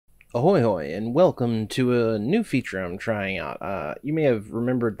Ahoy hoy, and welcome to a new feature I'm trying out. You may have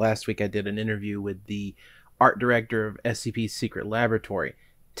remembered last week I did an interview with the art director of SCP's Secret Laboratory.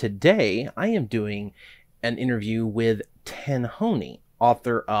 Today, I am doing an interview with Tanhoney,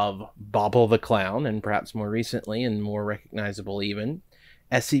 author of Bobble the Clown, and perhaps more recently, and more recognizable even,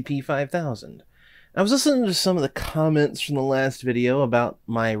 SCP-5000. I was listening to some of the comments from the last video about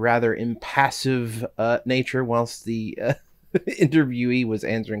my rather impassive nature whilst the interviewee was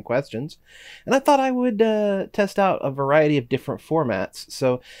answering questions, and I thought I would test out a variety of different formats.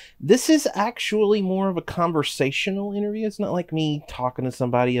 So this is actually more of a conversational interview. It's not like me talking to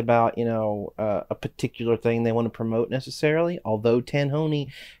somebody about, a particular thing they want to promote necessarily, although Tanhoney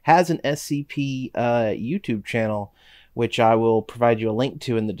has an SCP YouTube channel, which I will provide you a link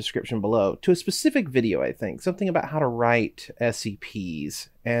to in the description below, to a specific video, I think, something about how to write SCPs.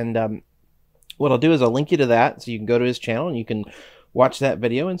 And what I'll do is I'll link you to that, so you can go to his channel and you can watch that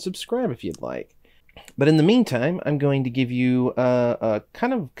video and subscribe if you'd like. But in the meantime, I'm going to give you a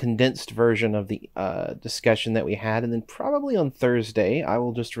kind of condensed version of the discussion that we had, and then probably on Thursday, I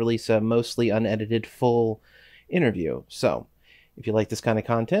will just release a mostly unedited full interview. So if you like this kind of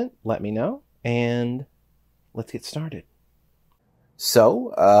content, let me know, and let's get started.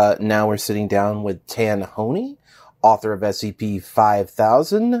 So now we're sitting down with Tanhoney, author of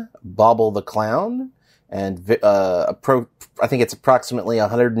SCP-5000, Bobble the Clown, and I think it's approximately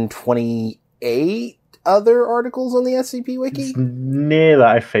 128 other articles on the SCP Wiki? It's near that,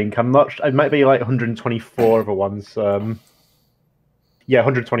 I think. I'm not... It might be like 124 other ones. Yeah,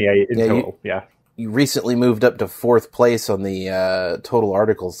 128 in total, yeah. You recently moved up to 4th place on the total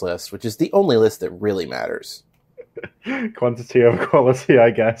articles list, which is the only list that really matters. Quantity over quality, I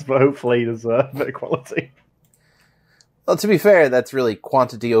guess, but hopefully there's a bit of quality. Well, to be fair, that's really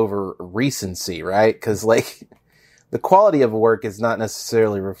quantity over recency, right? Because, like, the quality of a work is not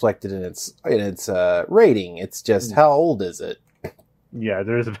necessarily reflected in its rating. It's just how old is it? Yeah,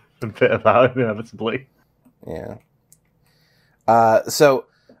 there is a bit of that, inevitably. Yeah. So,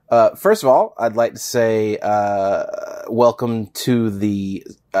 first of all, I'd like to say welcome to the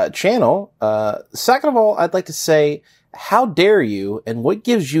channel. Second of all, I'd like to say, how dare you, and what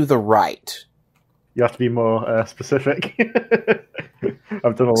gives you the right? You have to be more specific.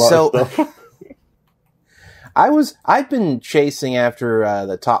 I've done a lot of stuff. I've been chasing after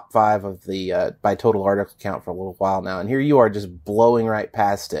the top 5 of the by total article count for a little while now, and here you are just blowing right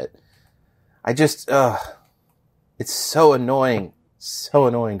past it. It's so annoying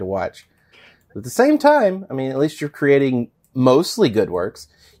to watch. But at the same time, I mean, at least you're creating mostly good works.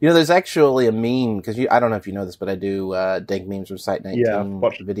 There's actually a meme, because I don't know if you know this, but I do dank memes from Site 19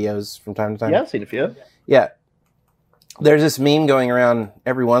 videos from time to time. Yeah, I've seen a few. Yeah. There's this meme going around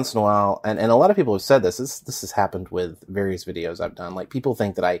every once in a while, and a lot of people have said this. This has happened with various videos I've done. Like, people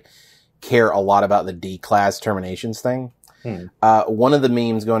think that I care a lot about the D-class terminations thing. One of the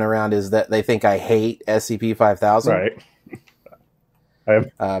memes going around is that they think I hate SCP-5000.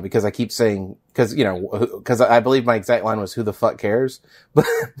 Right. Because I keep saying, because I believe my exact line was, "Who the fuck cares?" But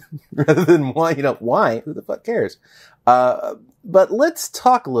rather than why, who the fuck cares? But let's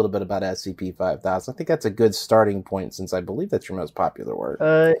talk a little bit about SCP-5000. I think that's a good starting point, since I believe that's your most popular work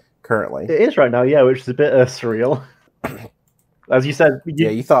currently. It is right now, yeah, which is a bit surreal. As you said,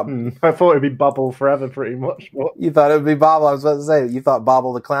 you thought I thought it'd be Bobble forever, pretty much. But... You thought it would be Bobble. I was about to say, you thought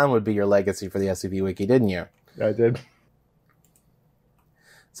Bobble the Clown would be your legacy for the SCP Wiki, didn't you? I did.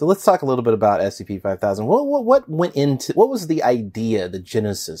 So let's talk a little bit about SCP-5000. What was the idea, the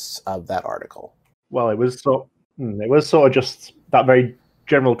genesis of that article? Well, it was sort of just that very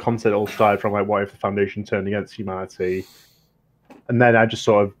general concept all started from, like, what if the Foundation turned against humanity? And then I just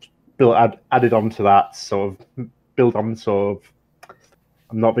sort of added on to that, I'm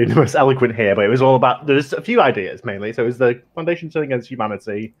not being the most eloquent here, but it was all about, there's a few ideas mainly. So it was the Foundation turning against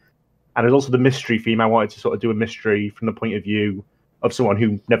humanity, and it was also the mystery theme. I wanted to sort of do a mystery from the point of view of someone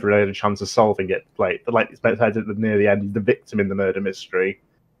who never really had a chance of solving it. Like it's said near the end, he's the victim in the murder mystery.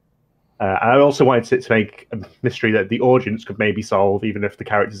 I also wanted it to make a mystery that the audience could maybe solve, even if the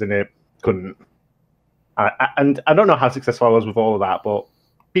characters in it couldn't. And I don't know how successful I was with all of that, but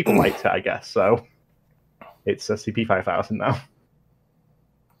people liked it, I guess. So it's SCP-5000 now.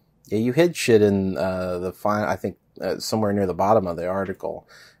 Yeah, you hid shit in the final, I think, somewhere near the bottom of the article.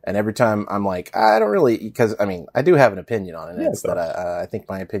 And every time I'm like, I don't really, because I mean, I do have an opinion on it. Yeah, it's that I think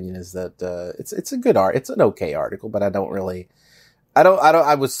my opinion is that it's a good it's an okay article, but I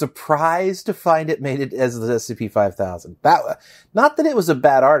was surprised to find it made it as the SCP-5000. Not that it was a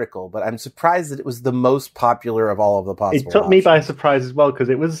bad article, but I'm surprised that it was the most popular of all of the possible It took me by surprise as well, because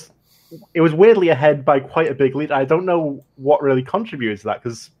it was weirdly ahead by quite a big lead. I don't know what really contributed to that,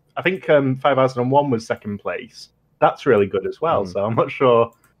 because I think 5001 was second place. That's really good as well. So I'm not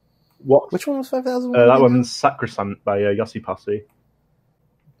sure what. Which one was 5001? That one's Sacrosanct by Yossi Posse.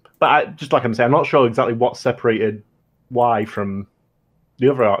 But just like I'm saying, I'm not sure exactly what separated Y from the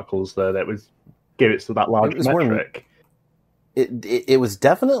other articles there that gave it to that large metric. It was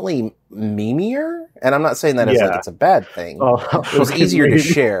definitely memeier, and I'm not saying that as like it's a bad thing. It was easier to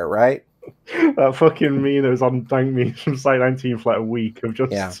share, right? That fucking meme that was on Dank Memes from Site 19 for like a week of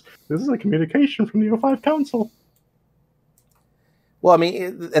just this is a communication from the O5 Council. Well, I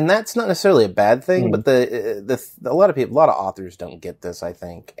mean, and that's not necessarily a bad thing, but a lot of authors don't get this, I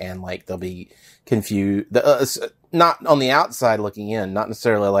think, and like they'll be confused. Not on the outside looking in, not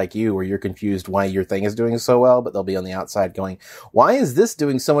necessarily like you, where you're confused why your thing is doing so well, but they'll be on the outside going, "Why is this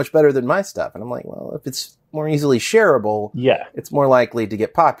doing so much better than my stuff?" And I'm like, well, if it's more easily shareable, it's more likely to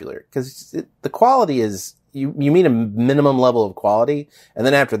get popular because the quality is. You meet a minimum level of quality, and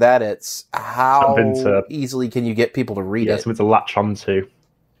then after that, it's how easily can you get people to read it? Something to latch onto.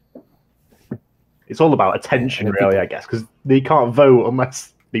 It's all about attention, really, I guess, because they can't vote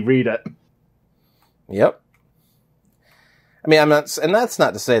unless they read it. Yep. I mean, and that's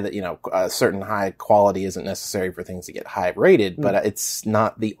not to say that a certain high quality isn't necessary for things to get high rated, but it's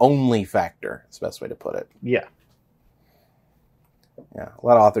not the only factor. It's the best way to put it. Yeah. Yeah, a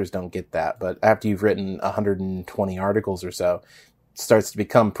lot of authors don't get that, but after you've written 120 articles or so, it starts to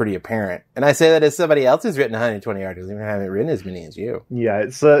become pretty apparent. And I say that as somebody else who's written 120 articles, even haven't written as many as you. Yeah,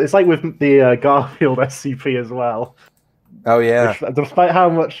 it's like with the Garfield SCP as well. Oh yeah. Despite how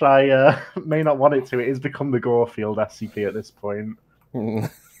much I may not want it to, it has become the Garfield SCP at this point.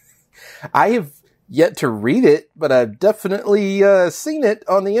 I have yet to read it, but I've definitely seen it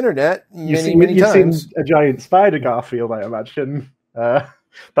on the internet many times. Seen a giant spider Garfield, I imagine.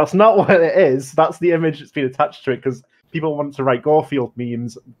 That's not what it is. That's the image that's been attached to it because people want to write Garfield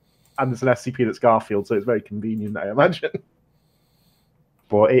memes, and there's an SCP that's Garfield, so it's very convenient, I imagine.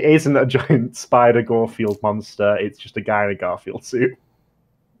 But it isn't a giant spider Garfield monster. It's just a guy in a Garfield suit.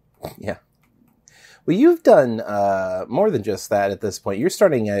 Yeah. Well, you've done more than just that at this point. You're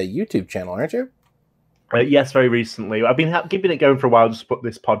starting a YouTube channel, aren't you? Yes, very recently. I've been keeping it going for a while, just put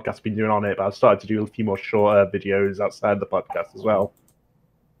this podcast been doing on it, but I've started to do a few more shorter videos outside the podcast as well.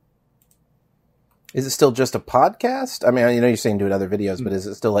 Is it still just a podcast? I mean, you're saying doing other videos, but is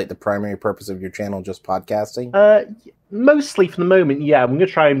it still like the primary purpose of your channel just podcasting? Mostly for the moment, yeah. I'm going to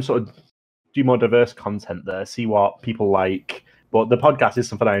try and sort of do more diverse content there, see what people like. But the podcast is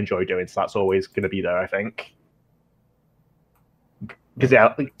something I enjoy doing, so that's always going to be there, I think.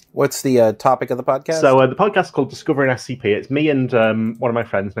 What's the topic of the podcast? So the podcast is called Discovering SCP. It's me and one of my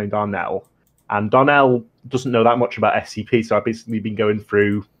friends named Darnell. And Darnell doesn't know that much about SCP, so I've basically been going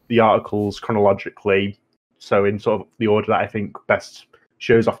through the articles chronologically, so in sort of the order that I think best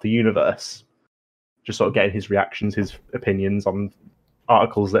shows off the universe. Just sort of getting his reactions, his opinions on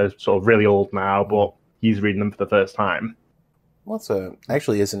articles that are sort of really old now, but he's reading them for the first time. Well,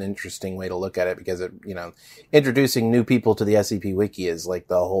 actually is an interesting way to look at it because introducing new people to the SCP Wiki is like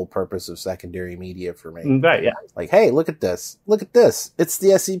the whole purpose of secondary media for me. Right, yeah. Like, hey, look at this. Look at this. It's the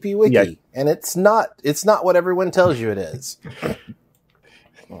SCP Wiki, and it's not what everyone tells you it is.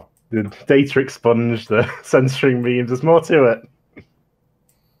 The data expunge, the censoring memes. There's more to it.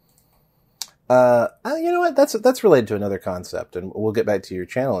 You know what? That's related to another concept, and we'll get back to your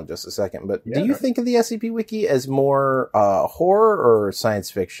channel in just a second. But do you think of the SCP Wiki as more horror or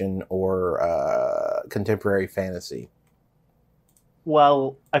science fiction or contemporary fantasy?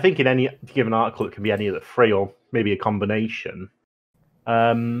 Well, I think in any given article it can be any of the three, or maybe a combination.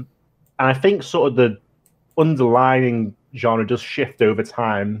 And I think sort of the underlying genre does shift over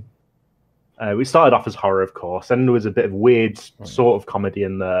time. We started off as horror, of course, and there was a bit of weird sort of comedy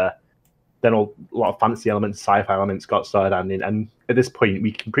in there. Then a lot of fantasy elements, sci-fi elements got started adding, and at this point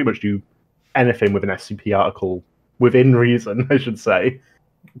we can pretty much do anything with an SCP article within reason, I should say.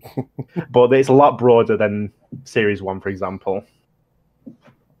 But it's a lot broader than Series 1, for example.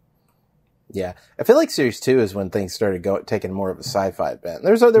 Yeah, I feel like Series 2 is when things started taking more of a sci-fi bent.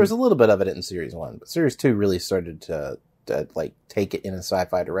 There was a little bit of it in Series 1, but Series 2 really started to like take it in a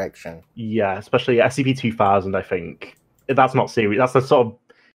sci-fi direction. Yeah, especially SCP-5000, I think. That's not series. That's the sort of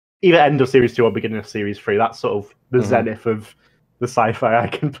either end of Series 2 or beginning of Series 3. That's sort of the zenith of the sci-fi I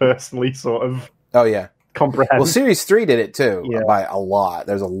can personally sort of comprehend. Well, Series 3 did it too, by a lot.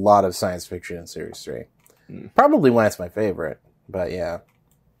 There's a lot of science fiction in Series 3. Probably why it's my favorite, but yeah.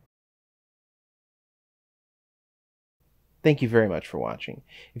 Thank you very much for watching.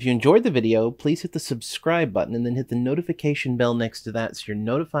 If you enjoyed the video, please hit the subscribe button and then hit the notification bell next to that so you're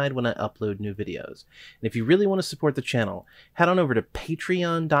notified when I upload new videos. And if you really want to support the channel, head on over to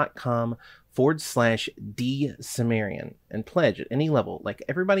patreon.com/DCimmerian and pledge at any level like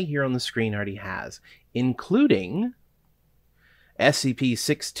everybody here on the screen already has, including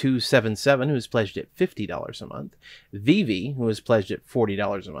SCP-5277, who has pledged at $50 a month, Vivi, who has pledged at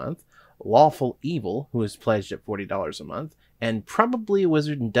 $40 a month, Lawful Evil, who has pledged at $40 a month, and Probably a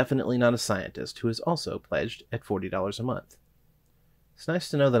Wizard and Definitely Not a Scientist, who has also pledged at $40 a month. It's nice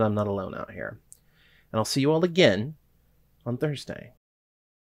to know that I'm not alone out here. And I'll see you all again on Thursday.